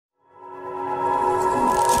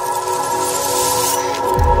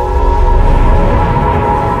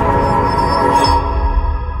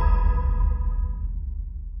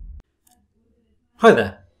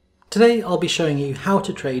Today I'll be showing you how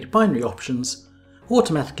to trade binary options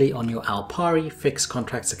automatically on your Alpari Fix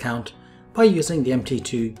Contracts account by using the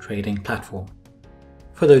MT2Trading platform.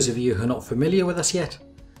 For those of you who are not familiar with us yet,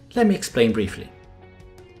 let me explain briefly.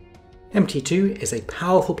 MT2 is a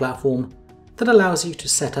powerful platform that allows you to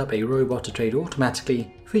set up a robot to trade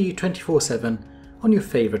automatically for you 24/7 on your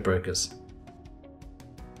favorite brokers.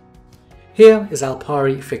 Here is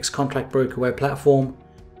Alpari Fix Contract broker web platform,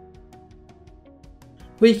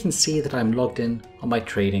 where you can see that I'm logged in on my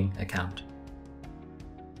trading account.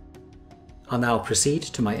 I'll now proceed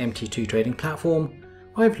to my MT2Trading platform,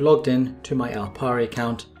 where I've logged in to my Alpari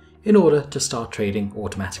account in order to start trading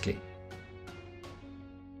automatically.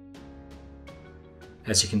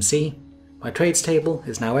 As you can see, my trades table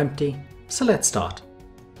is now empty, so let's start.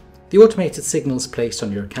 The automated signals placed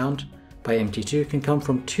on your account by MT2 can come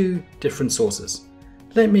from two different sources.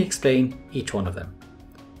 Let me explain each one of them.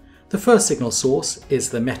 The first signal source is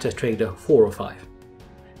the MetaTrader 405.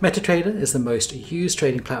 MetaTrader is the most used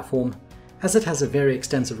trading platform as it has a very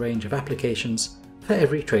extensive range of applications for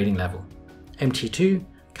every trading level. MT2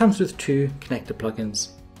 comes with two connector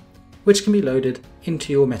plugins, which can be loaded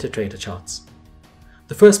into your MetaTrader charts.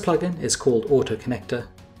 The first plugin is called Auto Connector,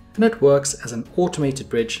 and it works as an automated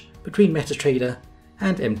bridge between MetaTrader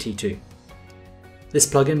and MT2. This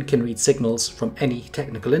plugin can read signals from any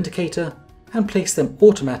technical indicator and place them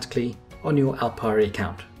automatically on your Alpari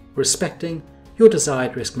account, respecting your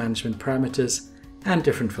desired risk management parameters and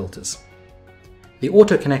different filters. The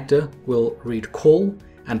Auto Connector will read call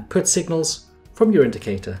and put signals from your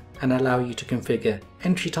indicator and allow you to configure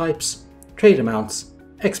entry types, trade amounts,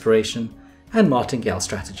 expiration, and martingale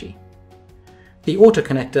strategy. The Auto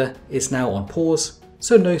Connector is now on pause,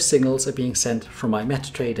 so no signals are being sent from my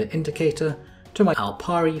MetaTrader indicator to my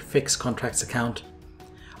Alpari Fix Contracts account.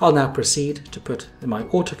 I'll now proceed to put my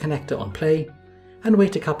Auto Connector on play and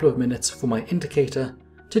wait a couple of minutes for my indicator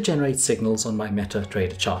to generate signals on my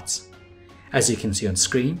MetaTrader charts. As you can see on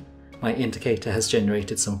screen, my indicator has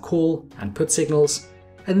generated some call and put signals,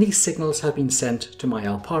 and these signals have been sent to my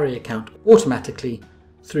Alpari account automatically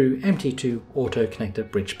through MT2 Auto Connector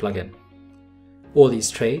Bridge plugin. All these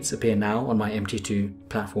trades appear now on my MT2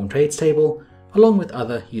 platform trades table, along with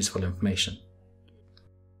other useful information.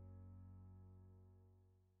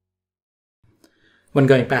 When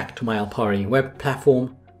going back to my Alpari web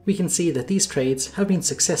platform, we can see that these trades have been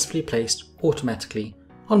successfully placed automatically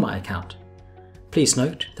on my account. Please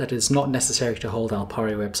note that it is not necessary to hold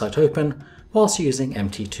Alpari website open whilst using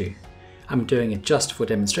MT2. I'm doing it just for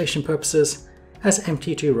demonstration purposes, as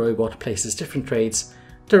MT2 Robot places different trades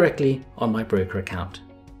directly on my broker account.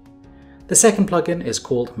 The second plugin is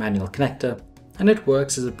called Manual Connector, and it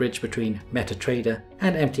works as a bridge between MetaTrader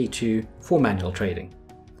and MT2 for manual trading.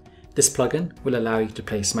 This plugin will allow you to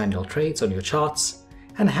place manual trades on your charts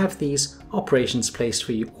and have these operations placed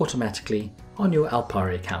for you automatically on your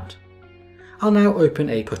Alpari account. I'll now open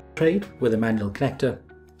a put trade with a manual connector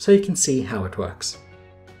so you can see how it works.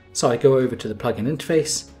 So I go over to the plugin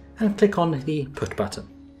interface and click on the put button.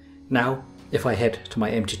 Now, if I head to my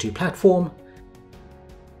MT2 platform,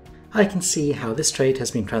 I can see how this trade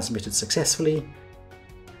has been transmitted successfully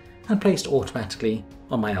and placed automatically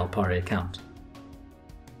on my Alpari account.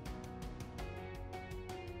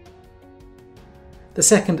 The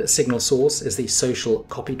second signal source is the social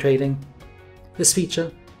copy trading. This feature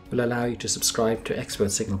will allow you to subscribe to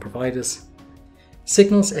expert signal providers.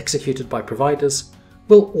 Signals executed by providers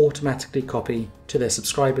will automatically copy to their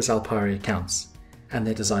subscribers' Alpari accounts and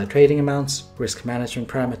their desired trading amounts, risk management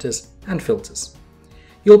parameters, and filters.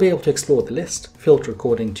 You'll be able to explore the list, filter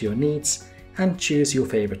according to your needs, and choose your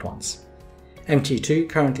favorite ones. MT2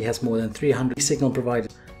 currently has more than 300 signal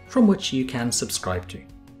providers from which you can subscribe to.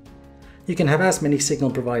 You can have as many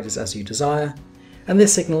signal providers as you desire, and their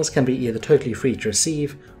signals can be either totally free to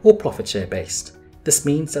receive or profit share based. This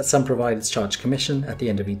means that some providers charge commission at the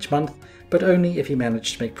end of each month, but only if you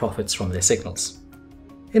manage to make profits from their signals.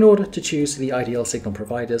 In order to choose the ideal signal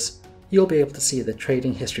providers, you'll be able to see the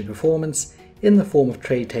trading history performance in the form of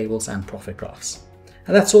trade tables and profit graphs.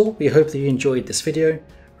 And that's all. We hope that you enjoyed this video.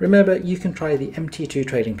 Remember, you can try the MT2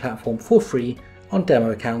 trading platform for free on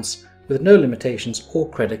demo accounts with no limitations or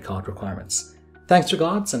credit card requirements. Thanks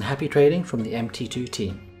regards and happy trading from the MT2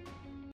 team.